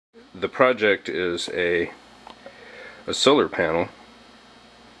the project is a solar panel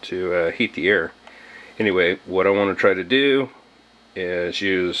to heat the air. Anyway, what I want to try to do is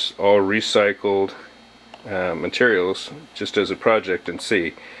use all recycled materials just as a project and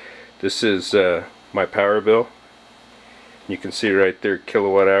see. This is my power bill. You can see right there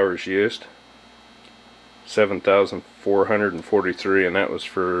kilowatt hours used, 7,443, and that was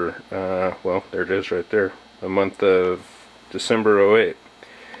for well, there it is right there, the month of December 08.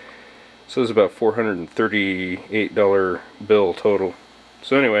 So it's about $438 bill total.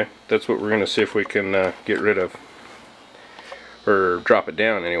 So anyway, that's what we're going to see if we can get rid of, or drop it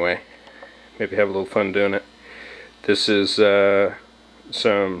down anyway. Maybe have a little fun doing it. This is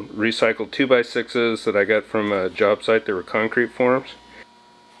some recycled 2x6s that I got from a job site. They were concrete forms.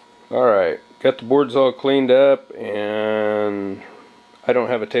 Alright, got the boards all cleaned up, and I don't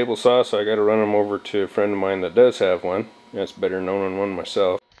have a table saw, so I got to run them over to a friend of mine that does have one. That's better known than one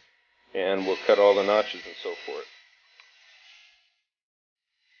myself. And we'll cut all the notches and so forth.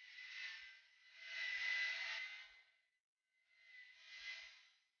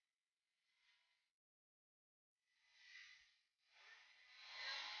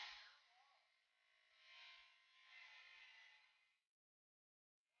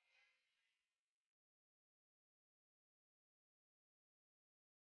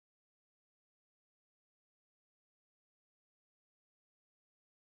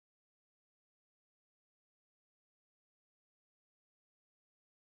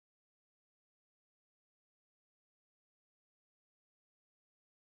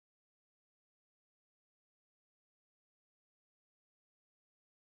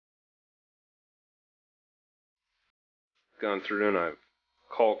 Gone through and I've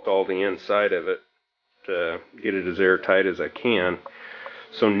caulked all the inside of it to get it as airtight as I can.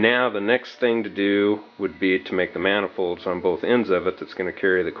 So now the next thing to do would be to make the manifolds on both ends of it that's going to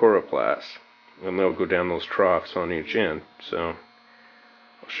carry the Coroplast, and they'll go down those troughs on each end. So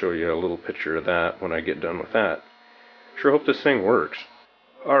I'll show you a little picture of that when I get done with that. Sure hope this thing works.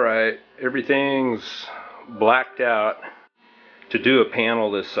 Alright, everything's blacked out. To do a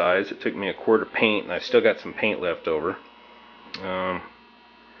panel this size, it took me a quart of paint, and I still got some paint left over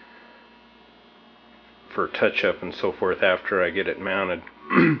for touch-up and so forth after I get it mounted.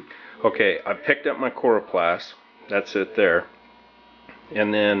 Okay, I picked up my Coroplast. That's it there.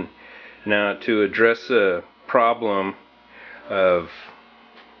 And then now to address the problem of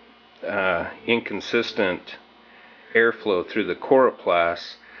inconsistent airflow through the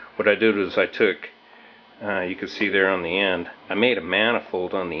Coroplast, what I did was I took, you can see there on the end, I made a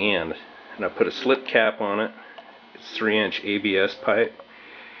manifold on the end, and I put a slip cap on it. It's 3-inch ABS pipe,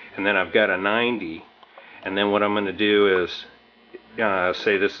 and then I've got a 90, and then what I'm going to do is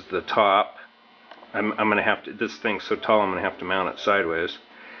say this is the top. I'm going to have to, this thing's so tall I'm going to have to mount it sideways.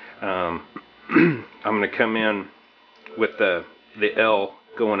 I'm going to come in with the L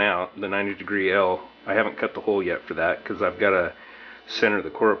going out, the 90-degree L. I haven't cut the hole yet for that because I've got to center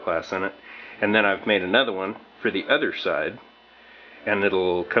the Coroplast in it, and then I've made another one for the other side, and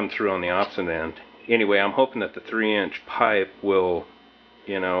it'll come through on the opposite end. Anyway, I'm hoping that the 3-inch pipe will,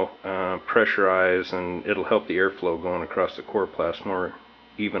 you know, pressurize, and it'll help the airflow going across the Coroplast more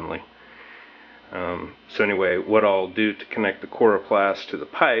evenly. So anyway, what I'll do to connect the Coroplast to the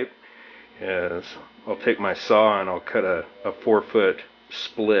pipe is I'll take my saw and I'll cut a 4-foot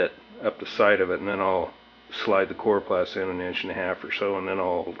split up the side of it, and then I'll slide the Coroplast in 1.5 inches or so, and then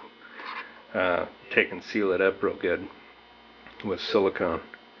I'll take and seal it up real good with silicone.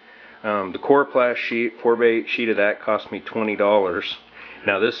 The Coroplast sheet, 4x8 sheet of that, cost me $20.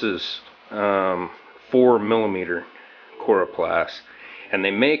 Now this is 4mm Coroplast, and they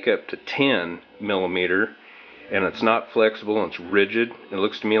make up to 10mm, and it's not flexible, and it's rigid. It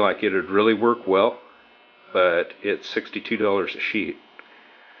looks to me like it would really work well, but it's $62 a sheet.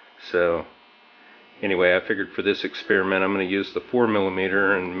 So anyway, I figured for this experiment I'm going to use the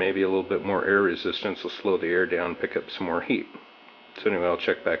 4mm, and maybe a little bit more air resistance will slow the air down, pick up some more heat. So anyway, I'll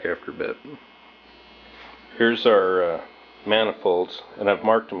check back after a bit. Here's our manifolds, and I've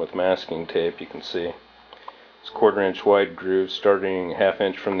marked them with masking tape. You can see it's 1/4-inch wide groove starting 1/2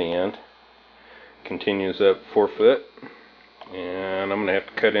 inch from the end, continues up 4 foot, and I'm going to have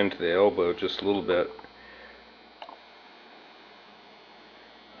to cut into the elbow just a little bit.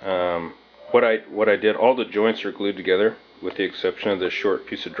 What I did, all the joints are glued together with the exception of this short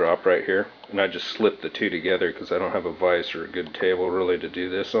piece of drop right here, and I just slipped the two together because I don't have a vise or a good table really to do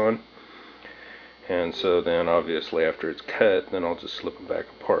this on. And so then obviously after it's cut, then I'll just slip them back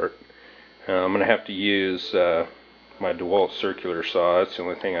apart. I'm going to have to use my DeWalt circular saw. That's the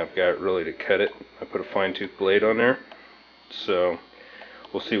only thing I've got really to cut it. I put a fine tooth blade on there. So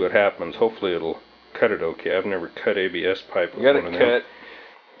we'll see what happens. Hopefully it'll cut it okay. I've never cut ABS pipe with one of them. Got it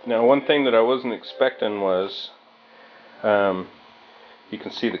cut. Now one thing that I wasn't expecting was, you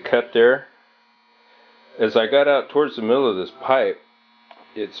can see the cut there. As I got out towards the middle of this pipe,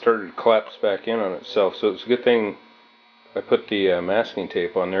 it started to collapse back in on itself. So it's a good thing I put the masking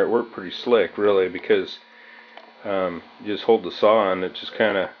tape on there. It worked pretty slick, really, because you just hold the saw on, it just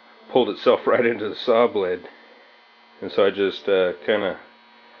kind of pulled itself right into the saw blade. And so I just kind of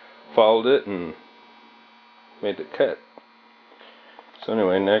followed it and made the cut. So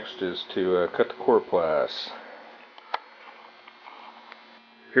anyway, next is to cut the Coroplast.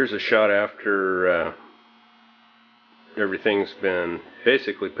 Here's a shot after everything's been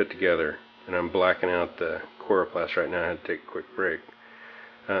basically put together, and I'm blacking out the Coroplast right now. I had to take a quick break.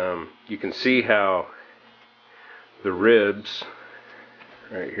 You can see how the ribs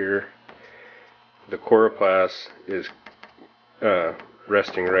right here, the Coroplast is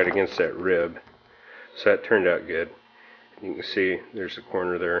resting right against that rib, so that turned out good. You can see there's a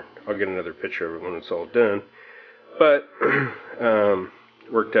corner there. I'll get another picture of it when it's all done, but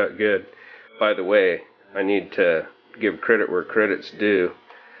worked out good. By the way, I need to give credit where credit's due.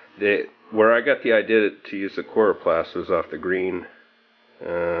 Where I got the idea to use the Coroplast was off the Green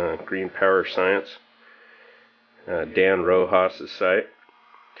Power Science, Dan Rojas' site.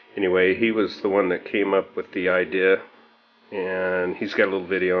 Anyway, he was the one that came up with the idea, and he's got a little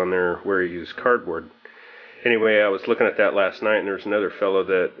video on there where he used cardboard. Anyway, I was looking at that last night, and there was another fellow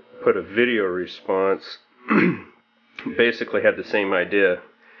that put a video response. Basically had the same idea,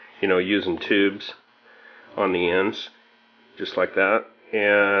 you know, using tubes on the ends, just like that.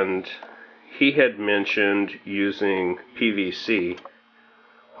 And he had mentioned using PVC,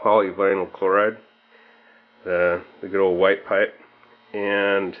 polyvinyl chloride, the good old white pipe.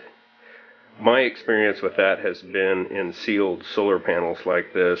 And my experience with that has been in sealed solar panels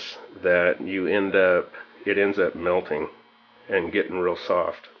like this, that it ends up melting and getting real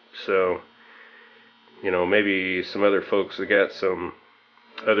soft. So, you know, maybe some other folks have got some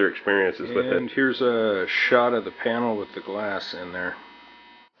other experiences with it. And here's a shot of the panel with the glass in there.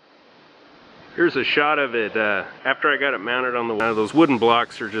 Here's a shot of it after I got it mounted on the wall. Those wooden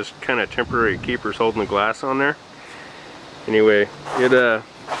blocks are just kind of temporary keepers holding the glass on there. Anyway, it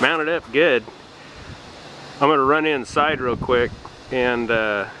mounted up good. I'm going to run inside real quick and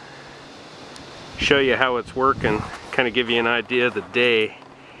show you how it's working, kind of give you an idea of the day.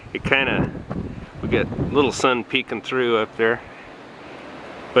 We got a little sun peeking through up there,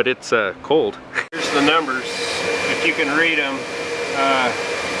 but it's cold. Here's the numbers, if you can read them.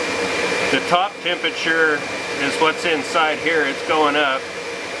 The top temperature is what's inside here. It's going up,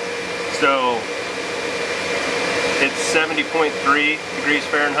 so it's 70.3 degrees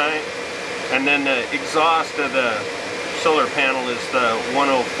Fahrenheit, and then the exhaust of the solar panel is the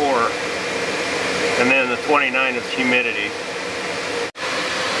 104, and then the 29 is humidity.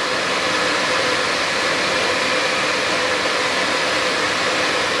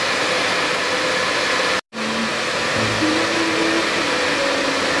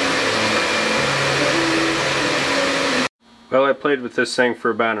 Well, I played with this thing for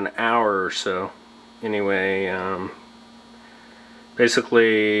about an hour or so. Anyway,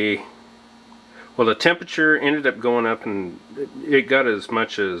 basically, well, the temperature ended up going up, and it got as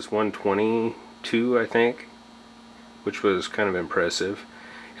much as 122, I think, which was kind of impressive.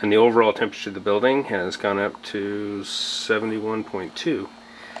 And the overall temperature of the building has gone up to 71.2.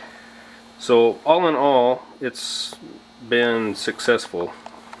 So all in all, it's been successful.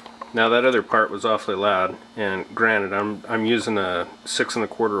 Now that other part was awfully loud, and granted, I'm using a 6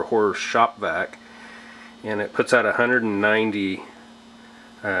 1/4 horse Shop Vac, and it puts out 190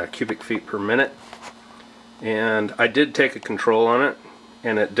 cubic feet per minute. And I did take a control on it,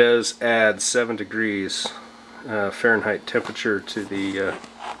 and it does add 7 degrees Fahrenheit temperature to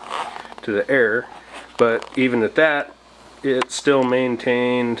the air. But even at that, it still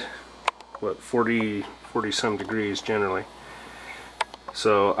maintained what, 40 some degrees generally.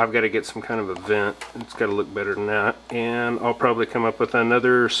 So I've got to get some kind of a vent. It's got to look better than that, and I'll probably come up with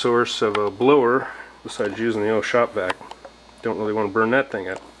another source of a blower besides using the old Shop Vac. Don't really want to burn that thing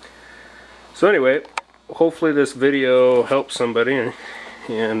up. So anyway, hopefully this video helps somebody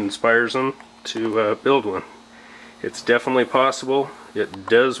and inspires them to build one. It's definitely possible. It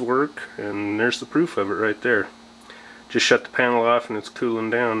does work, and there's the proof of it right there. Just shut the panel off and it's cooling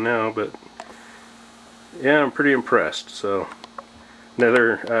down now, but yeah, I'm pretty impressed. So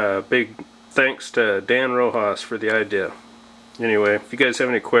another big thanks to Dan Rojas for the idea. Anyway, if you guys have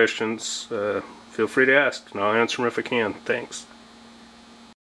any questions, feel free to ask, and I'll answer them if I can. Thanks.